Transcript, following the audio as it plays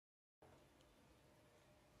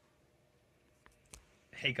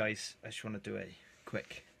Hey guys, I just want to do a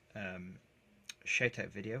quick shout out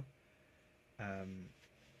video. Um,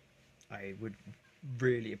 I would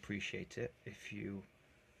really appreciate it if you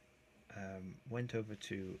went over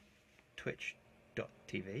to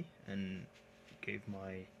twitch.tv and gave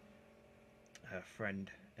my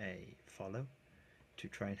friend a follow to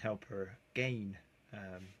try and help her gain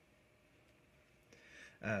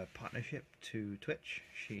partnership to Twitch.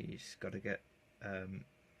 She's got to get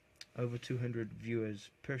over 200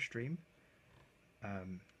 viewers per stream. I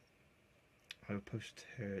will post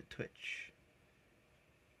her Twitch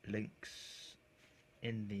links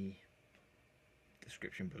in the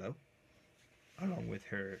description below, along with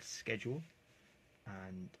her schedule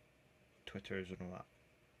and Twitters and all that.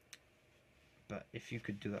 But if you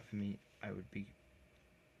could do that for me, I would be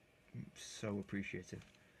so appreciative.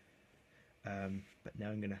 But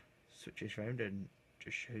now I'm gonna switch this around and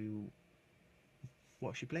just show you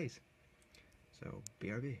what she plays. So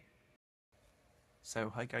BRB.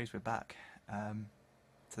 So hi guys, we're back.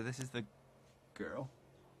 So this is the girl.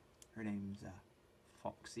 Her name's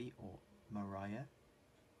Foxy or Mariah.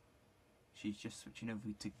 She's just switching over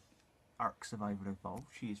to Ark Survival Evolved.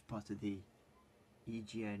 She is part of the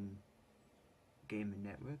EGN Gaming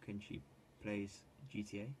Network and she plays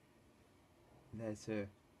GTA. There's her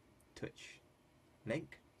Twitch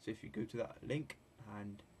link. So if you go to that link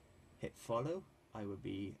and hit follow, I would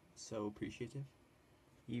be so appreciative.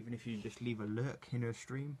 Even if you just leave a lurk in her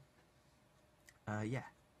stream. Yeah.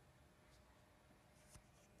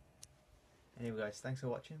 Anyway guys, thanks for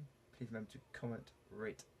watching. Please remember to comment,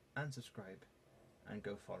 rate and subscribe, and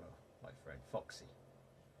go follow my friend Foxy.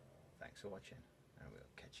 Thanks for watching and we'll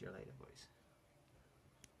catch you later boys.